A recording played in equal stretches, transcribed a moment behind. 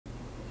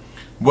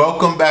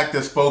Welcome back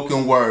to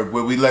Spoken Word,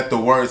 where we let the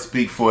word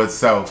speak for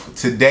itself.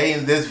 Today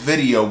in this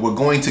video, we're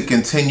going to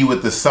continue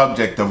with the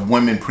subject of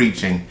women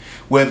preaching,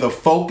 where the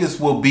focus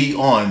will be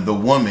on the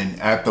woman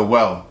at the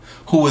well,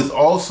 who is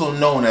also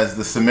known as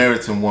the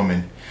Samaritan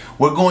woman.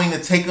 We're going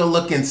to take a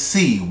look and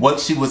see what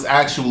she was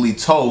actually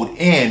told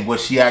and what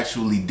she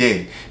actually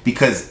did.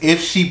 Because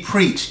if she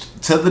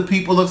preached to the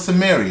people of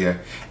Samaria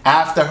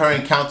after her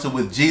encounter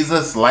with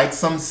Jesus, like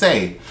some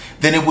say,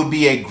 then it would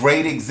be a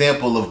great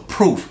example of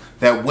proof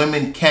that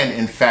women can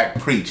in fact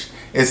preach.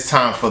 It's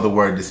time for the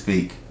word to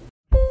speak.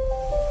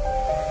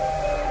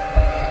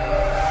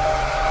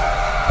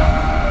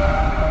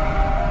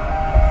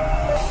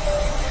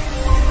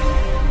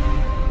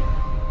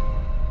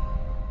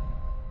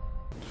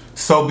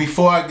 So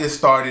before I get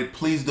started,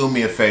 please do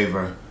me a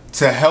favor.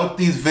 To help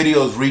these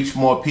videos reach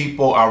more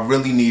people, I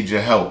really need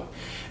your help.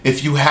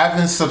 If you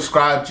haven't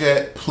subscribed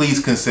yet,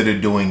 please consider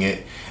doing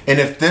it. And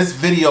if this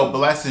video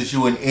blesses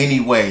you in any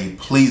way,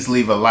 please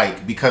leave a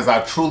like, because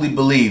I truly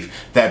believe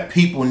that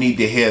people need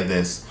to hear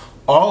this.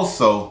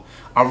 Also,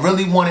 I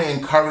really want to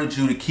encourage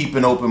you to keep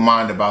an open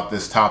mind about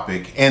this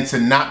topic and to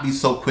not be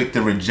so quick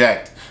to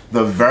reject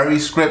the very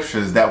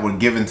scriptures that were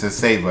given to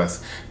save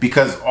us,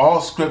 because all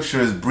scripture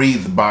is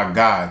breathed by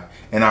God,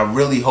 and I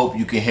really hope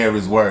you can hear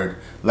his word.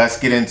 Let's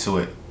get into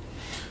it.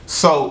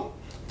 So,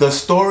 the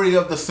story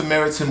of the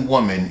Samaritan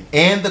woman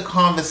and the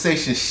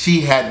conversation she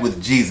had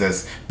with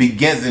Jesus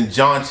begins in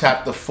John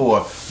chapter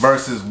 4,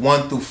 verses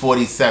 1 through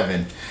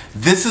 47.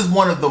 This is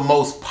one of the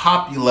most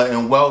popular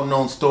and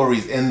well-known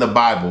stories in the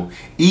Bible,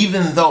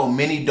 even though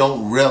many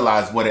don't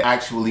realize what it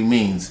actually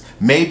means.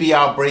 Maybe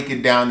I'll break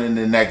it down in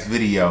the next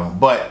video.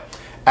 But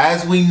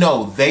as we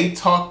know, they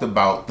talked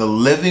about the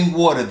living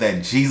water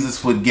that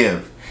Jesus would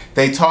give.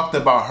 They talked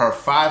about her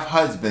 5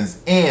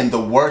 husbands and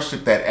the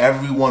worship that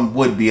everyone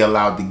would be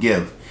allowed to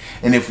give.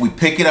 And if we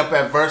pick it up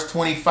at verse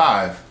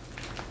 25,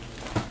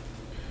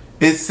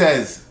 it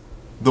says,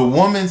 "The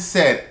woman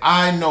said,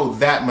 I know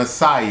that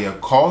Messiah,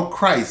 called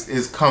Christ,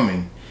 is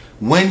coming.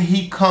 When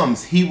he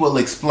comes, he will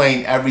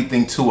explain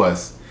everything to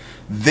us."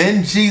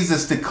 Then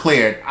Jesus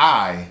declared,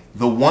 "I,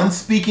 the one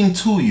speaking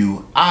to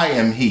you, I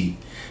am he."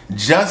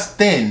 Just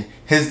then,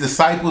 his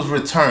disciples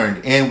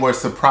returned and were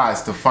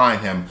surprised to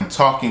find him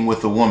talking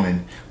with a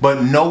woman.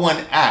 But no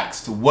one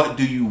asked, "What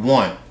do you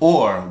want?"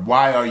 or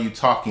 "Why are you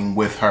talking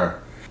with her?"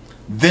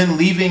 Then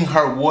leaving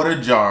her water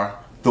jar,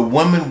 the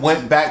woman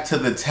went back to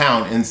the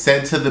town and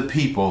said to the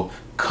people,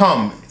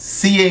 "Come,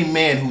 see a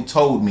man who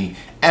told me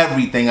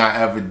everything I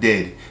ever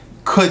did.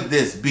 Could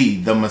this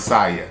be the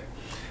Messiah?"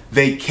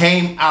 They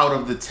came out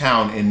of the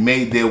town and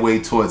made their way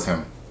towards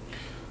him.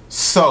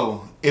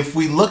 So, if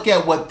we look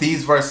at what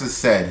these verses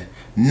said,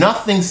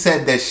 nothing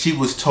said that she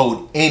was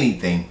told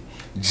anything.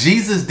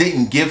 Jesus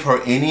didn't give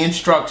her any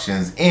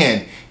instructions,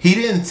 and he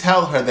didn't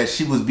tell her that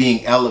she was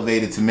being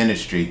elevated to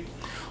ministry.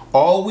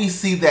 All we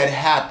see that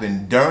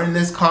happened during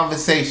this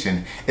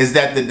conversation is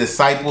that the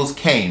disciples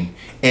came,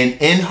 and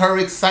in her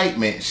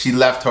excitement, she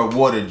left her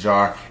water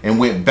jar and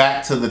went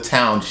back to the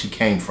town she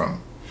came from.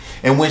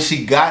 And when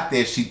she got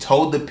there, she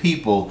told the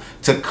people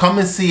to come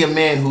and see a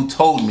man who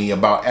told me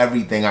about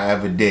everything I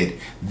ever did.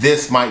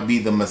 This might be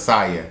the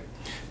Messiah.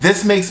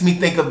 This makes me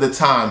think of the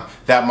time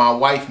that my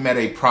wife met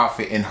a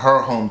prophet in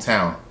her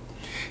hometown.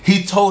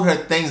 He told her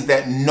things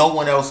that no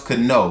one else could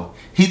know.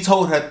 He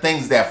told her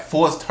things that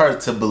forced her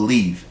to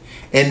believe.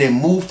 And it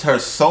moved her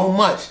so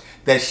much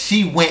that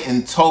she went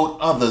and told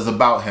others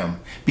about him,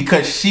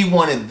 because she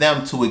wanted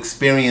them to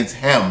experience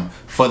him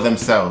for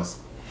themselves.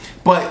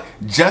 But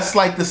just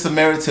like the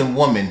Samaritan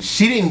woman,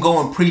 she didn't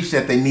go and preach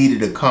that they needed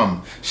to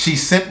come. She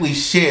simply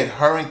shared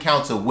her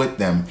encounter with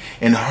them,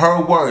 and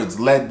her words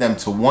led them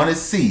to want to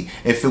see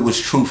if it was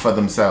true for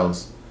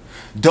themselves.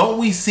 Don't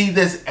we see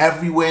this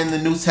everywhere in the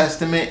New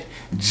Testament?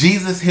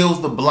 Jesus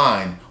heals the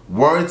blind,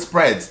 word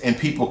spreads, and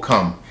people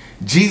come.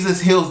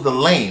 Jesus heals the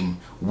lame,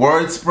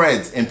 word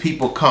spreads, and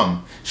people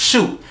come.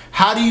 Shoot,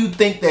 how do you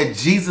think that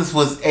Jesus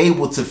was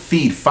able to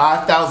feed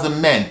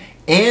 5,000 men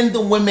and the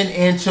women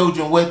and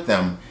children with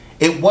them?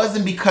 It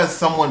wasn't because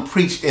someone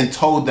preached and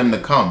told them to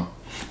come,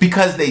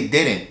 because they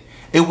didn't.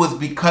 It was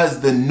because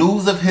the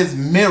news of his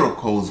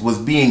miracles was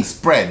being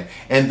spread,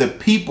 and the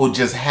people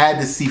just had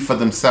to see for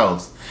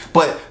themselves.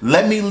 But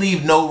let me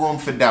leave no room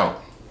for doubt.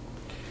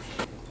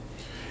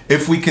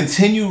 If we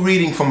continue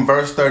reading from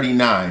verse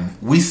 39,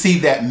 we see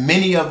that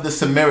many of the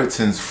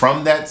Samaritans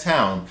from that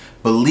town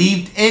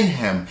believed in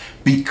him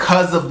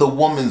because of the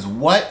woman's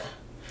what?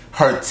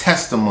 Her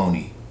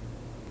testimony.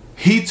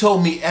 He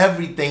told me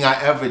everything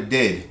I ever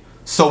did.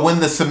 So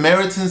when the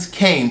Samaritans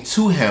came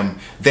to him,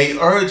 they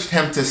urged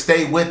him to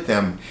stay with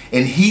them,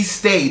 and he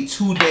stayed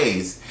 2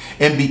 days.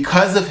 And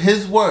because of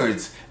his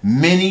words,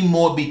 many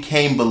more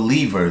became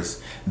believers.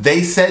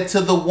 They said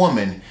to the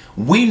woman,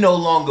 "We no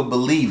longer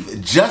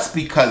believe just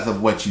because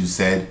of what you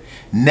said.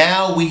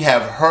 Now we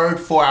have heard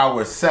for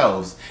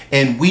ourselves,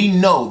 and we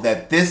know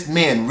that this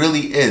man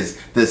really is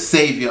the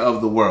Savior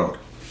of the world."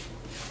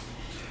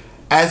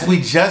 As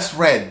we just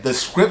read, the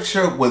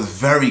scripture was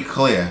very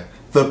clear.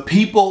 The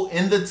people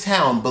in the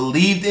town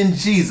believed in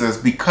Jesus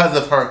because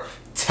of her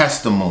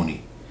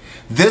testimony.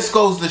 This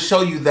goes to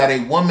show you that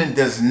a woman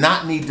does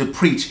not need to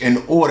preach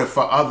in order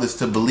for others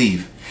to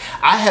believe.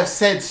 I have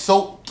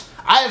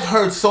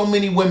heard so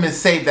many women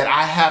say that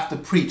I have to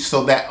preach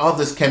so that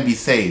others can be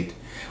saved.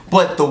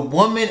 But the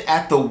woman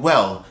at the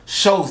well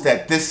shows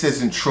that this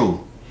isn't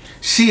true.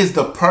 She is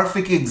the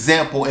perfect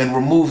example and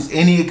removes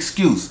any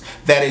excuse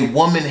that a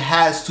woman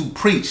has to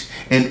preach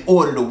in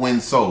order to win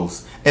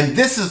souls. And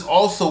this is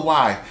also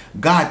why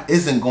God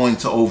isn't going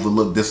to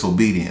overlook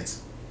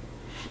disobedience.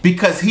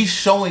 Because he's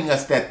showing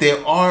us that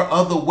there are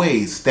other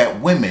ways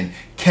that women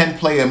can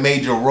play a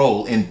major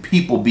role in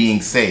people being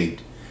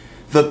saved.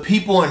 The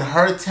people in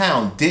her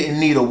town didn't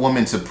need a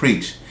woman to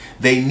preach.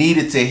 They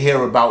needed to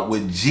hear about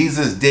what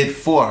Jesus did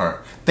for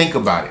her. Think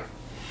about it.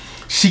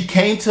 She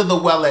came to the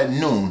well at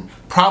noon,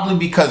 probably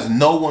because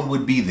no one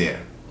would be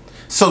there.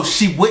 So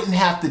she wouldn't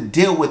have to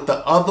deal with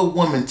the other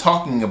woman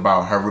talking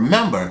about her.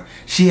 Remember,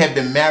 she had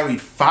been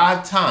married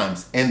 5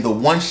 times and the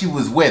one she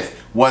was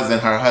with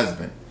wasn't her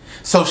husband.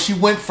 So she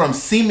went from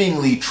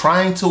seemingly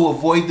trying to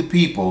avoid the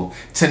people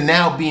to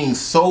now being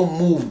so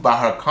moved by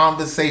her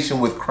conversation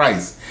with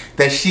Christ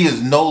that she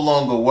is no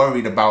longer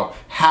worried about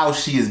how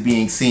she is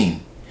being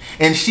seen.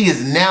 And she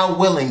is now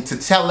willing to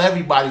tell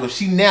everybody, or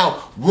she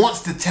now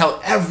wants to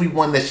tell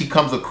everyone that she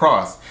comes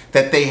across,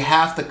 that they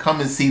have to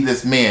come and see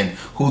this man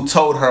who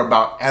told her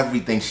about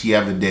everything she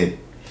ever did.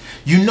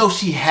 You know,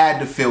 she had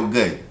to feel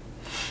good.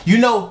 You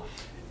know,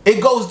 it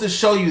goes to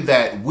show you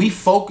that we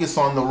focus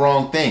on the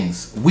wrong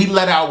things. We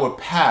let our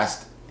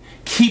past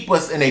keep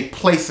us in a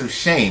place of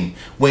shame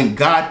when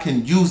God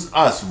can use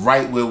us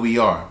right where we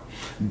are.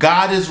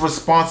 God is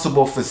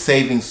responsible for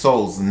saving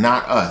souls,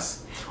 not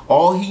us.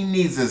 All he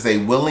needs is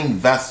a willing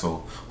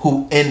vessel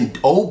who in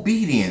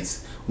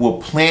obedience will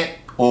plant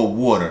or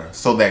water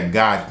so that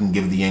God can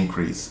give the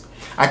increase.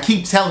 I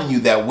keep telling you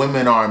that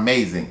women are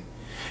amazing.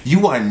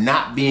 You are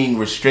not being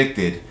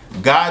restricted.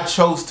 God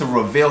chose to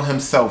reveal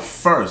himself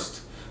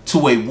first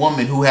to a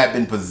woman who had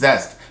been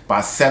possessed by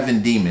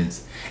 7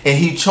 demons. And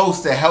he chose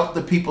to help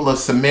the people of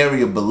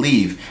Samaria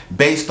believe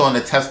based on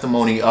the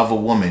testimony of a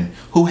woman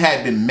who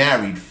had been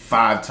married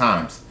 5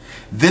 times.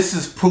 This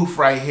is proof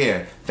right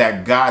here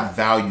that God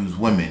values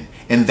women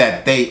and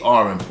that they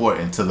are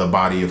important to the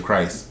body of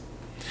Christ.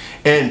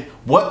 And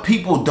what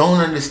people don't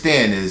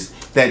understand is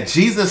that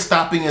Jesus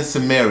stopping in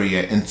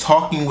Samaria and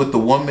talking with the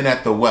woman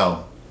at the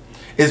well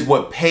is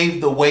what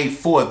paved the way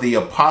for the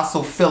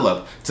Apostle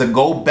Philip to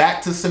go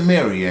back to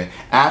Samaria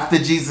after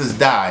Jesus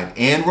died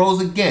and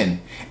rose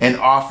again and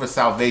offer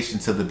salvation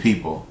to the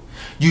people.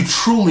 You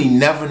truly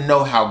never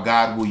know how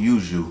God will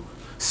use you.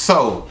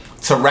 So,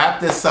 to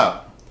wrap this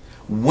up,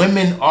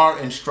 women are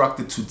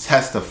instructed to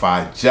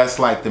testify just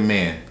like the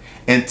man.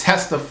 And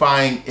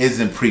testifying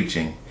isn't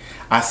preaching.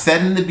 I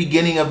said in the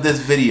beginning of this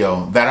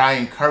video that I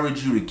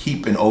encourage you to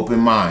keep an open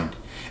mind.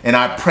 And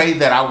I pray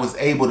that I was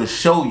able to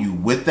show you,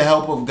 with the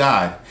help of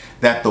God,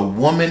 that the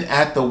woman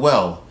at the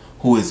well,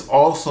 who is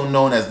also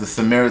known as the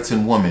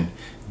Samaritan woman,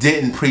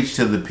 didn't preach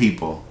to the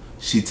people.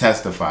 She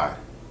testified.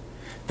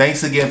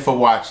 Thanks again for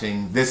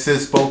watching. This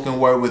is Spoken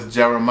Word with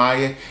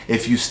Jeremiah.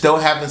 If you still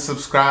haven't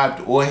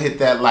subscribed or hit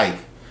that like,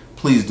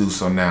 please do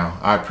so now.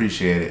 I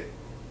appreciate it.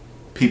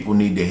 People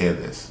need to hear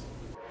this.